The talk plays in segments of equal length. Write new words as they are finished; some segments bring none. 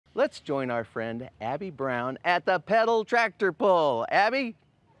Let's join our friend Abby Brown at the pedal tractor pull. Abby?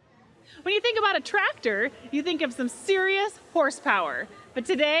 When you think about a tractor, you think of some serious horsepower. But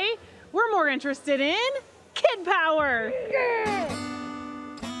today, we're more interested in kid power.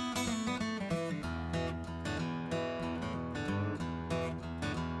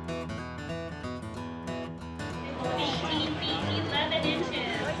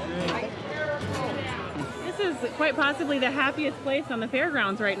 This is quite possibly the happiest place on the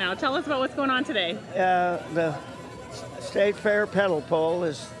fairgrounds right now. Tell us about what's going on today. The State Fair pedal pull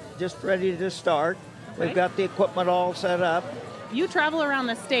is just ready to start. We've got the equipment all set up. You travel around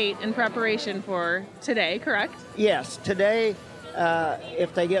the state in preparation for today, correct? Yes, today,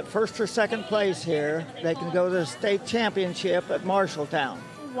 if they get first or second place here, they can go to the state championship at Marshalltown.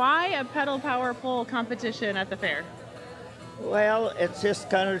 Why a pedal power pull competition at the fair? Well, it's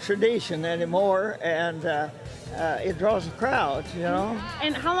just kind of tradition anymore, and it draws a crowd, you know.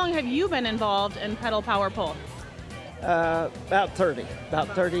 And how long have you been involved in pedal power pull? About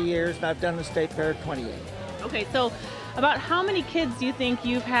 30 years, and I've done the state fair 28. Okay, so about how many kids do you think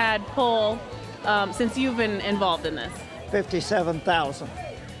you've had pull since you've been involved in this? 57,000.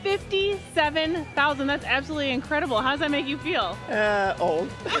 57,000, that's absolutely incredible. How does that make you feel? Old.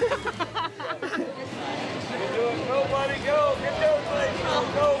 Nobody go, get those legs on,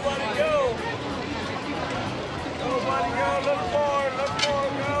 nobody go. Nobody go, look forward,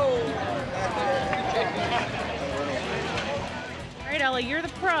 go. All right, Ellie, you're the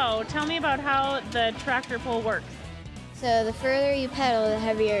pro. Tell me about how the tractor pull works. So the further you pedal, the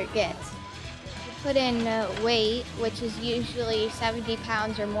heavier it gets. You put in weight, which is usually 70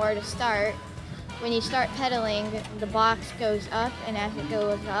 pounds or more to start. When you start pedaling, the box goes up, and as it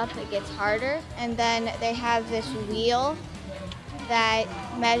goes up, it gets harder. And then they have this wheel that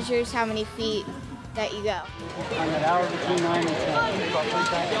measures how many feet that you go. On an hour between 9 and 10. Good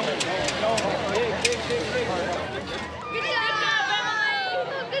job, Emily!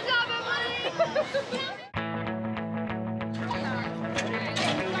 Good job, Emily!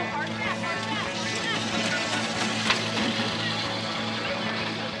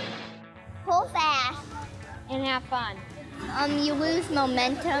 Pull fast and have fun. You lose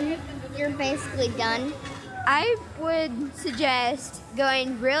momentum, you're basically done. I would suggest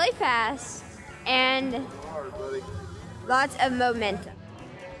going really fast and lots of momentum.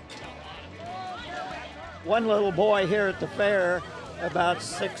 One little boy here at the fair about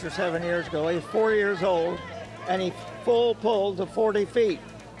 6 or 7 years ago, he's 4 years old, and he full pulled to 40 feet.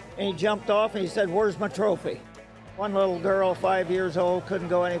 And he jumped off and he said, "Where's my trophy?" One little girl, 5 years old, couldn't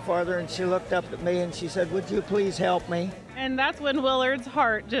go any farther, and she looked up at me and she said, "Would you please help me?" And that's when Willard's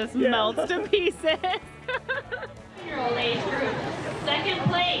heart just melts to pieces. Year-old age group. Second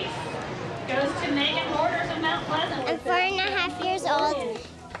place goes to Megan Borders of Mount Pleasant. I'm 4.5 years old,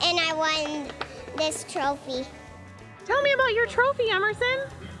 and I won this trophy. Tell me about your trophy, Emerson.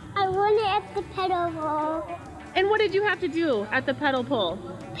 I won it at the pedal pull. And what did you have to do at the pedal pull?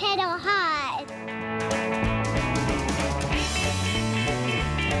 Pedal hard.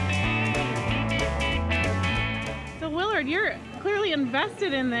 So Willard, you're clearly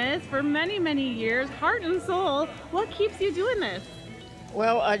invested in this for many, many years, heart and soul. What keeps you doing this?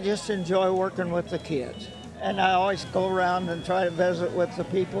 Well, I just enjoy working with the kids. And I always go around and try to visit with the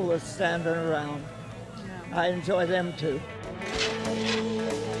people that's standing around. I enjoy them too.